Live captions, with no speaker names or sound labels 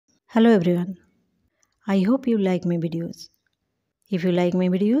Hello everyone. I hope you like my videos. If you like my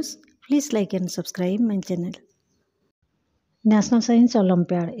videos, please like and subscribe my channel. National Science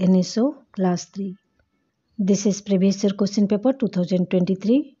Olympiad NSO Class 3. This is previous year question paper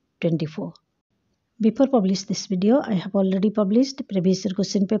 2023-24. Before publish this video, I have already published previous year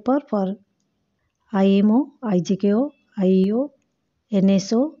question paper for IMO, igko, IEO,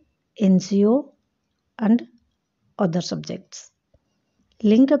 NSO, NCO and other subjects.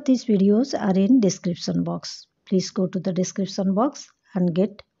 Link of these videos are in description box. Please go to the description box and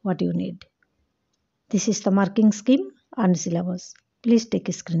get what you need. This is the marking scheme and syllabus. Please take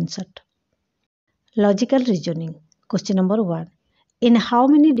a screenshot. Logical reasoning. Question number 1. In how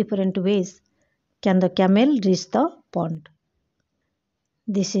many different ways can the camel reach the pond?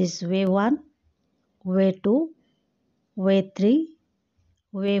 This is way 1, way 2, way 3,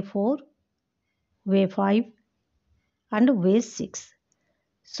 way 4, way 5 and way 6.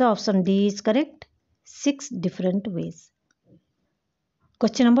 So option D is correct. 6 different ways.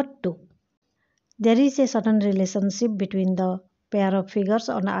 Question number 2. There is a certain relationship between the pair of figures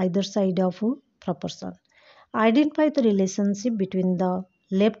on either side of a proportion. Identify the relationship between the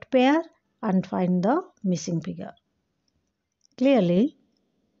left pair and find the missing figure. Clearly,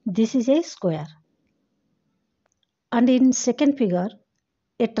 this is a square. And in second figure,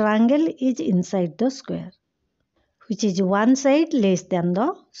 a triangle is inside the square, which is one side less than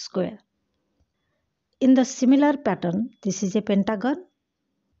the square. In the similar pattern, this is a pentagon.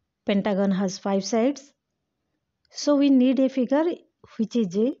 Pentagon has 5 sides. So we need a figure which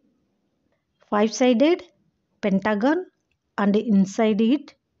is a 5-sided pentagon and inside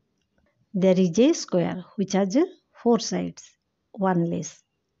it there is a square which has 4 sides, one less.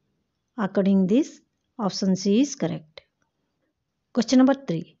 According this, option C is correct. Question number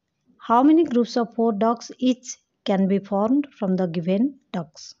 3. How many groups of 4 dogs each can be formed from the given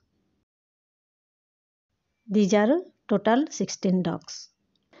dogs? These are total 16 dogs.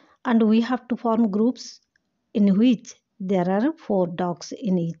 And we have to form groups in which there are 4 dogs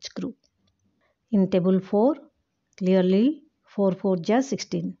in each group. In table 4, clearly 4 4 is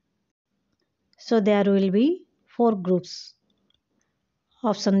 16. So there will be 4 groups.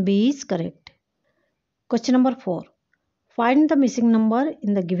 Option B is correct. Question number 4. Find the missing number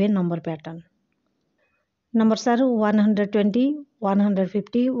in the given number pattern. Numbers are 120,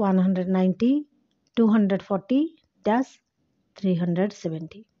 150, 190, 240,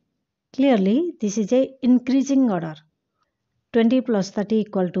 370. Clearly, this is a increasing order. 20 plus 30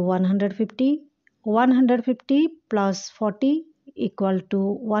 equal to 150, 150 plus 40 equal to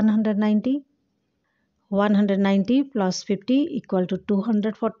 190, 190 plus 50 equal to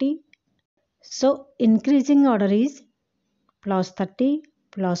 240. So increasing order is plus 30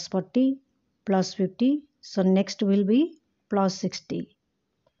 plus 40 plus 50. So next will be plus 60.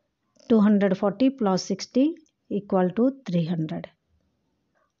 240 plus 60 equal to 300.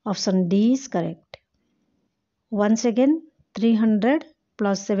 Option D is correct. Once again, 300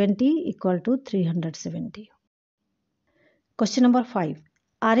 plus 70 equal to 370. Question number 5.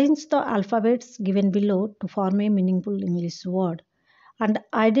 Arrange the alphabets given below to form a meaningful English word and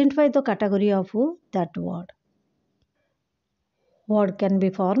identify the category of that word. Word can be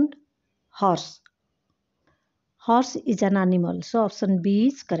formed horse. Horse is an animal, so option B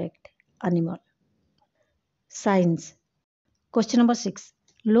is correct. Animal. Science. Question number 6.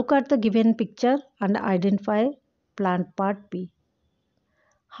 Look at the given picture and identify plant part P.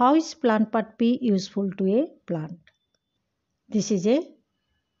 How is plant part P useful to a plant? This is a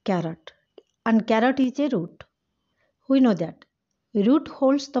carrot, and carrot is a root. We know that. Root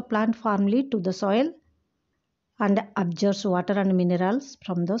holds the plant firmly to the soil and absorbs water and minerals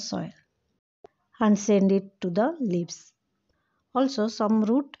from the soil and send it to the leaves. Also, some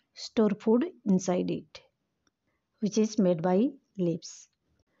root store food inside it, which is made by leaves.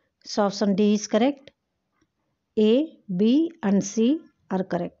 So option D is correct. A, B and C are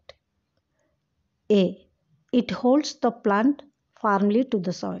correct. A. It holds the plant firmly to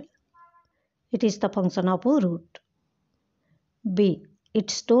the soil. It is the function of a root. B. It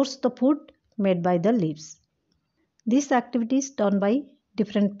stores the food made by the leaves. This activity is done by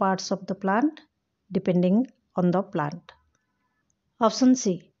different parts of the plant depending on the plant. Option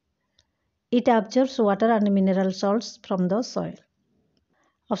C. It absorbs water and mineral salts from the soil.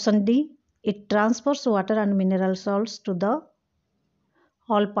 Option D. It transfers water and mineral salts to the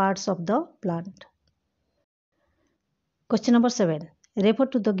all parts of the plant. Question number 7. Refer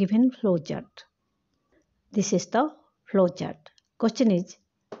to the given flow chart. This is the flow chart. Question is,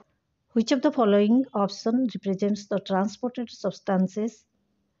 which of the following option represents the transported substances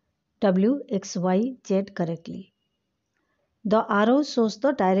W, X, Y, Z correctly? The arrow shows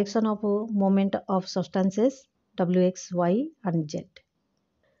the direction of movement of substances W, X, Y and Z.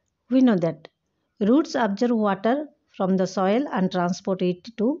 We know that roots absorb water from the soil and transport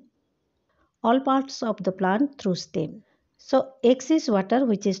it to all parts of the plant through stem. So X is water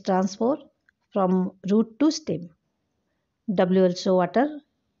which is transferred from root to stem. W also water,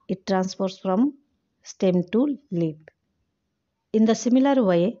 it transfers from stem to leaf. In the similar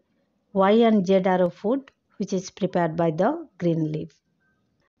way, Y and Z are food which is prepared by the green leaf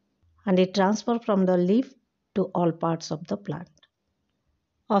and it transfers from the leaf to all parts of the plant.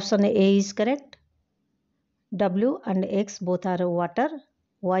 Option A is correct. W and X both are water,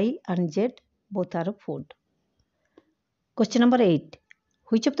 Y and Z both are food. Question number 8.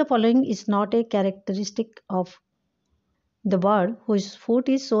 Which of the following is not a characteristic of the bird whose foot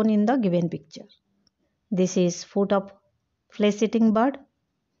is shown in the given picture? This is foot of flesh-eating bird.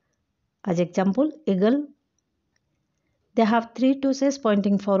 As example, eagle. They have 3 toes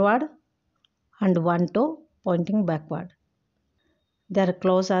pointing forward and 1 toe pointing backward. Their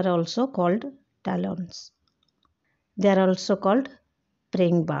claws are also called talons. They are also called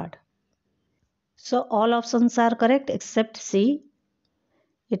praying bird. So all options are correct except C.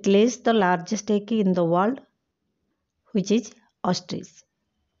 It lays the largest egg in the world, which is ostrich.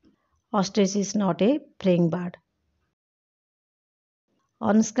 Ostrich is not a praying bird.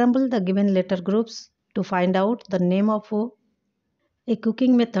 Unscramble the given letter groups to find out the name of a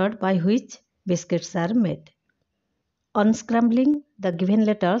cooking method by which biscuits are made. Unscrambling the given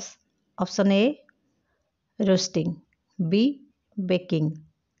letters, option A, roasting, B, baking,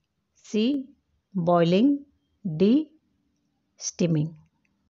 C, boiling, D, steaming.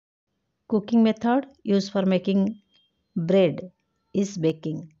 Cooking method used for making bread is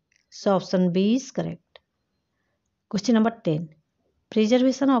baking. So option B is correct. Question number 10.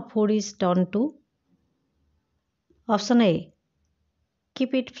 Preservation of food is done to option A,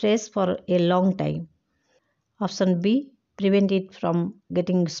 keep it fresh for a long time. Option B, prevent it from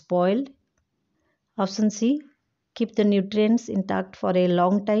getting spoiled. Option C, keep the nutrients intact for a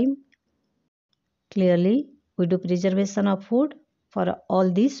long time. Clearly, we do preservation of food for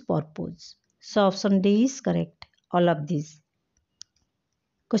all these purposes. So option D is correct, all of these.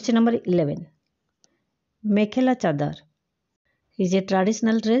 Question number 11. Mekhela chadar is a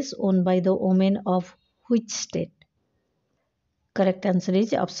traditional dress worn by the women of which state? Correct answer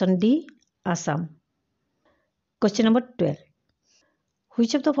is option D, Assam. Question number 12.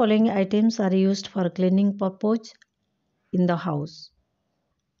 Which of the following items are used for cleaning purpose in the house?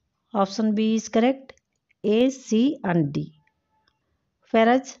 Option B is correct. A, C and D.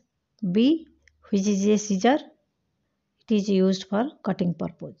 Whereas B, which is a scissor, it is used for cutting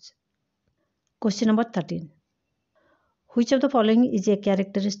purpose. Question number 13. Which of the following is a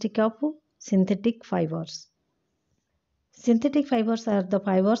characteristic of synthetic fibers? Synthetic fibers are the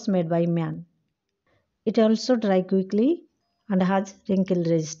fibers made by man. It also dry quickly and has wrinkle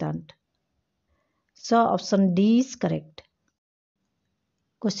resistant. So option D is correct.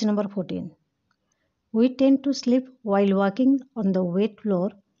 Question number 14. We tend to sleep while walking on the wet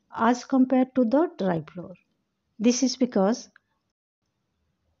floor as compared to the dry floor. This is because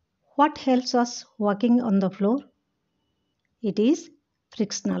what helps us walking on the floor? It is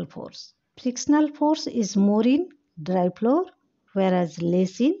frictional force. Frictional force is more in dry floor whereas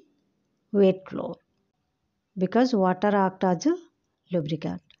less in wet floor because water acts as a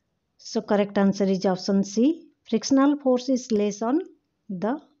lubricant. So correct answer is option C. Frictional force is less on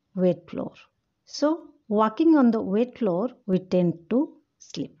the wet floor. So walking on the wet floor we tend to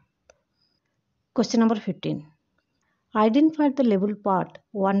sleep. Question number 15. Identify the label part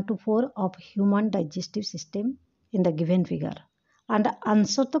 1 to 4 of human digestive system in the given figure and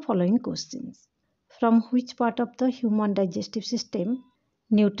answer the following questions. From which part of the human digestive system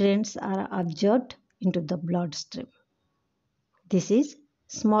nutrients are absorbed into the bloodstream? This is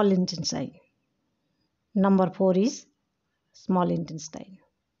small intestine. Number 4 is small intestine.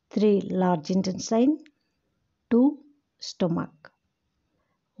 3 large intestine. 2 stomach.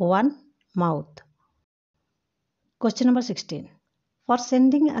 1 mouth. Question number 16. For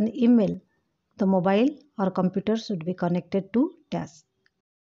sending an email, the mobile or computer should be connected to dash.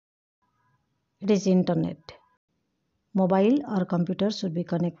 It is internet. Mobile or computer should be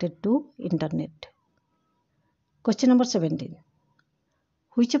connected to internet. Question number 17.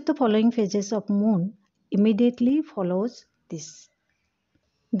 Which of the following phases of moon immediately follows this?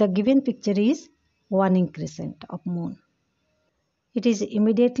 The given picture is waning crescent of moon. It is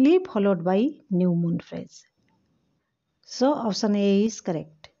immediately followed by new moon phase. So option A is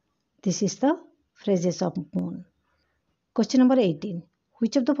correct. This is the phases of moon. Question number 18.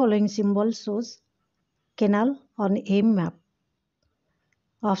 Which of the following symbols shows canal on a map?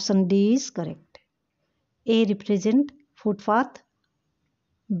 Option D is correct. A represent footpath,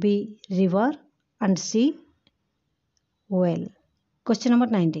 B river, and C well. Question number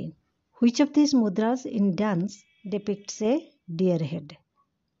 19. Which of these mudras in dance depicts a deer head?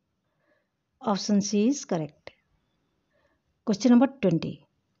 Option C is correct. Question number 20.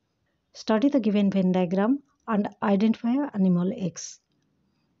 Study the given Venn diagram and identify animal X.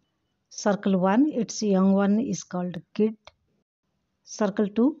 Circle 1, its young one is called kid. Circle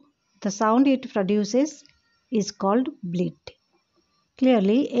 2, the sound it produces is called bleat.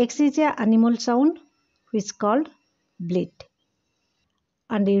 Clearly, X is an animal sound which is called bleat,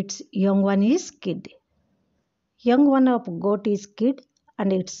 and its young one is kid. Young one of goat is kid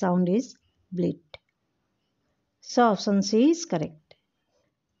and its sound is bleat. So option C is correct.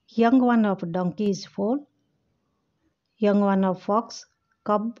 Young one of donkey is foal. Young one of fox,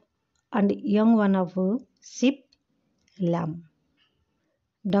 cub, and young one of sheep, lamb.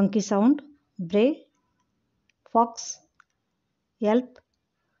 Donkey sound, bray, fox, yelp,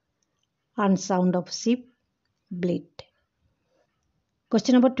 and sound of sheep, bleat.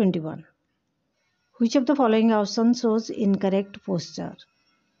 Question number 21. Which of the following options shows incorrect posture?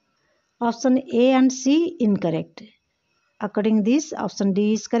 Option A and C incorrect. According to this, option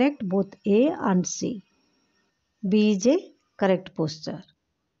D is correct, both A and C. B is a correct posture.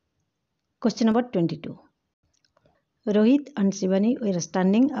 Question number 22. Rohit and Shivani were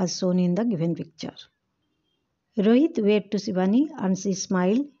standing as shown in the given picture. Rohit waved to Shivani and she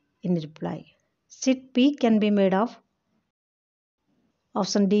smiled in reply. Sheet P can be made of.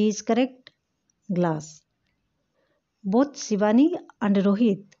 Option D is correct, glass. Both Shivani and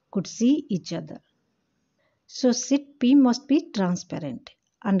Rohit could see each other. So sheet P must be transparent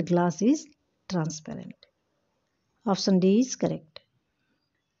and glass is transparent. Option D is correct.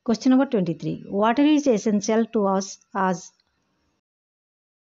 Question number 23. Water is essential to us as.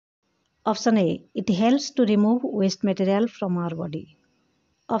 Option A. It helps to remove waste material from our body.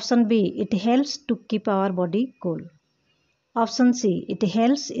 Option B. It helps to keep our body cool. Option C. It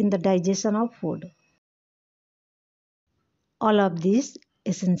helps in the digestion of food. All of these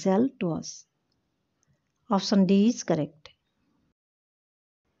essential to us. Option D is correct.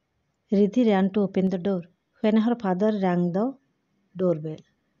 Riddhi ran to open the door when her father rang the doorbell.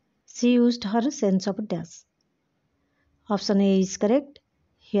 She used her sense of dash. Option A is correct,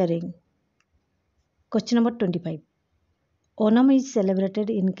 hearing. Question number 25. Onam is celebrated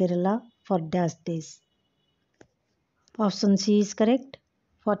in Kerala for dash days. Option C is correct,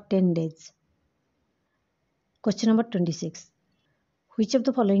 for 10 days. Question number 26. Which of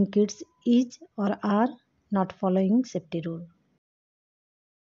the following kids is or are not following safety rule?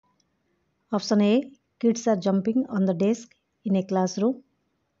 Option A. Kids are jumping on the desk in a classroom.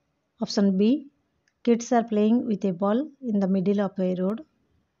 Option B. Kids are playing with a ball in the middle of a road.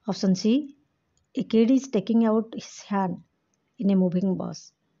 Option C. A kid is taking out his hand in a moving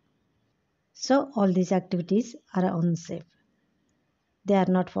bus. So all these activities are unsafe. They are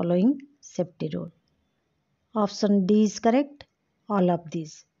not following safety rule. Option D is correct, all of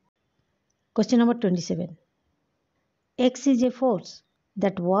these. Question number 27. X is a force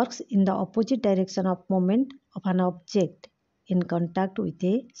that works in the opposite direction of movement of an object in contact with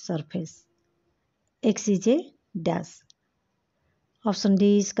a surface. X is a dash. Option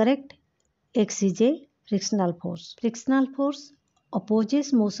D is correct. X is a frictional force. Frictional force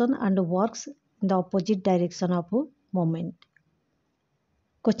opposes motion and works in the opposite direction of movement.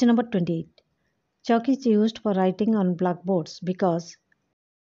 Question number 28. Chalk is used for writing on blackboards because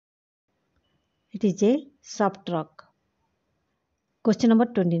it is a soft rock. Question number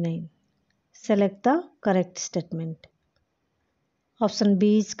 29. Select the correct statement. Option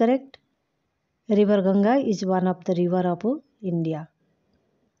B is correct. River Ganga is one of the rivers of India.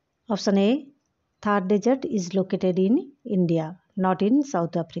 Option A. Thar Desert is located in India, not in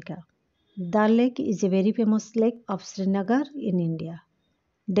South Africa. Dal Lake is a very famous lake of Srinagar in India.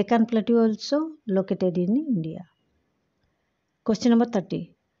 Deccan Plateau also located in India. Question number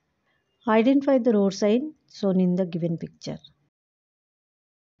 30. Identify the road sign shown in the given picture.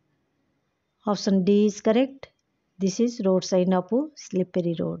 Option D is correct. This is road sign of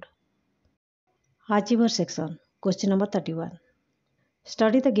slippery road. Achiever section. Question number 31.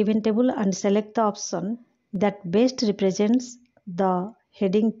 Study the given table and select the option that best represents the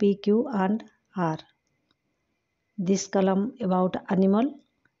heading P, Q and R. This column about animal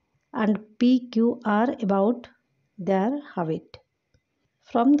and P, Q, R about their habit.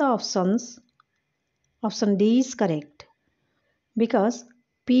 From the options, option D is correct because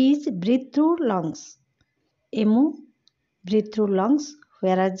P is breathe through lungs. Emu breathe through lungs,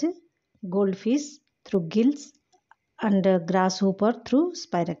 whereas goldfish through gills and grasshopper through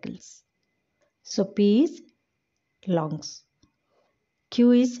spiracles. So P is lungs.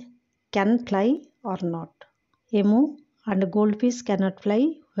 Q is can fly or not. Emu and goldfish cannot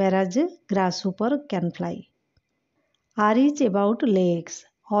fly, whereas grasshopper can fly. R is about legs,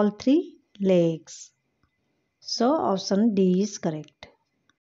 all three legs. So option D is correct.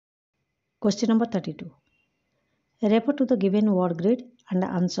 Question number 32. Refer to the given word grid and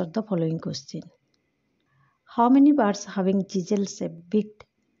answer the following question. How many birds having chisel-shaped beak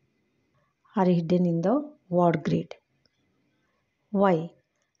are hidden in the word grid? Why?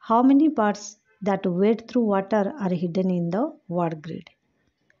 How many birds that wade through water are hidden in the word grid?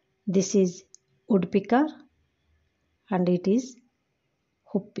 This is woodpecker and it is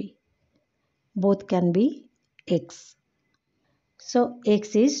hoopie. Both can be X. So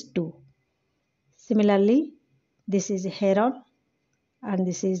X is 2. Similarly, this is heron and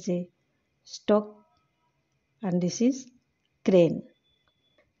this is a stork and this is crane.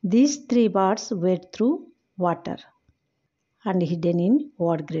 These three birds wade through water and hidden in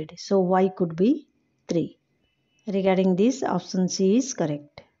word grid. So Y could be 3. Regarding this, option C is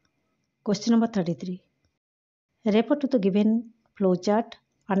correct. Question number 33. Refer to the given flowchart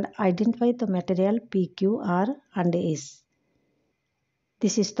and identify the material P, Q, R and S.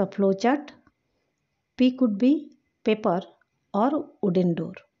 This is the flowchart. P could be paper or wooden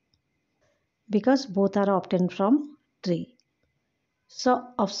door because both are obtained from tree. So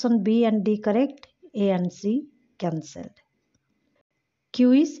option B and D correct, A and C cancelled.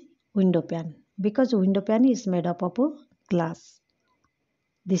 Q is window pane because window pane is made up of glass.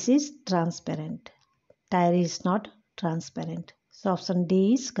 This is transparent. Tire is not transparent. So option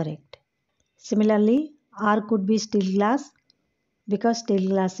D is correct. Similarly, R could be steel glass because steel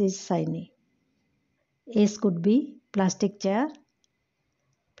glass is shiny. S could be plastic chair.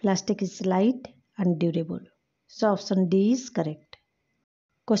 Plastic is light and durable. So option D is correct.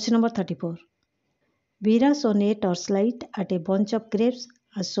 Question number 34. Veera shone a torchlight at a bunch of grapes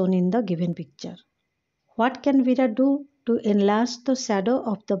as shown in the given picture. What can Veera do to enlarge the shadow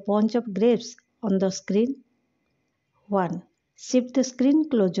of the bunch of grapes on the screen? 1. Shift the screen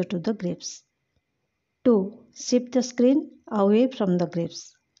closer to the grapes. 2. Shift the screen away from the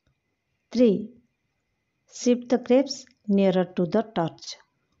grapes. 3. Shift the grapes nearer to the torch.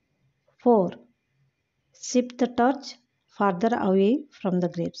 4. Shift the torch farther away from the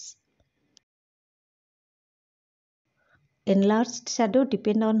grapes. Enlarged shadow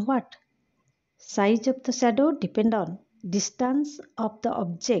depend on what? Size of the shadow depend on distance of the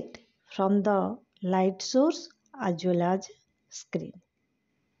object from the light source as well as screen.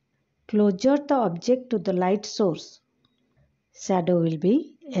 Closer the object to the light source, shadow will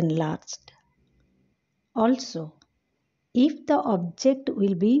be enlarged. Also, if the object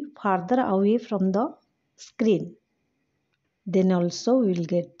will be farther away from the screen, then also we will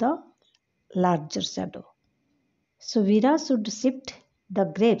get the larger shadow. So Veera should shift the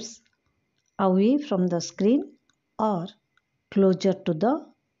grapes away from the screen or closer to the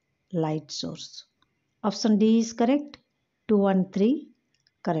light source. Option D is correct. 2 and 3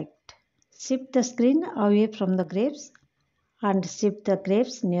 correct. Shift the screen away from the grapes and shift the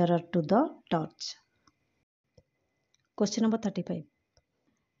grapes nearer to the torch. Question number 35.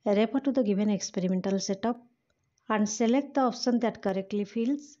 Refer to the given experimental setup and select the option that correctly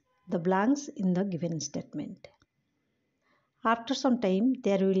fills the blanks in the given statement. After some time,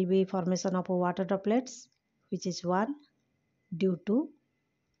 there will be formation of water droplets, which is 1, due to,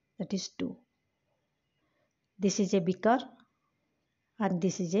 that is 2. This is a beaker and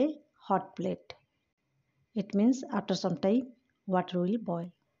this is a hot plate. It means after some time, water will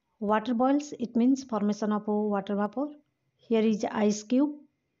boil. Water boils, it means formation of water vapor. Here is ice cube.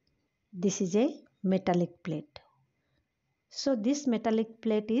 This is a metallic plate. So this metallic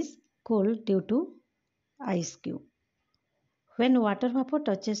plate is cold due to ice cube. When water vapor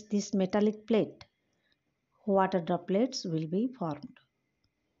touches this metallic plate, water droplets will be formed.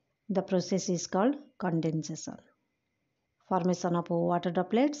 The process is called condensation. Formation of water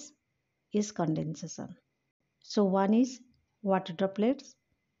droplets is condensation. So one is water droplets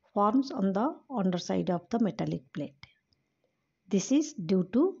forms on the underside of the metallic plate. This is due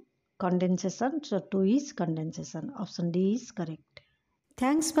to condensation. So 2 is condensation. Option D is correct.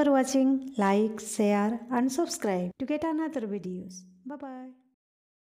 Thanks for watching. Like, share and subscribe to get another videos. Bye bye.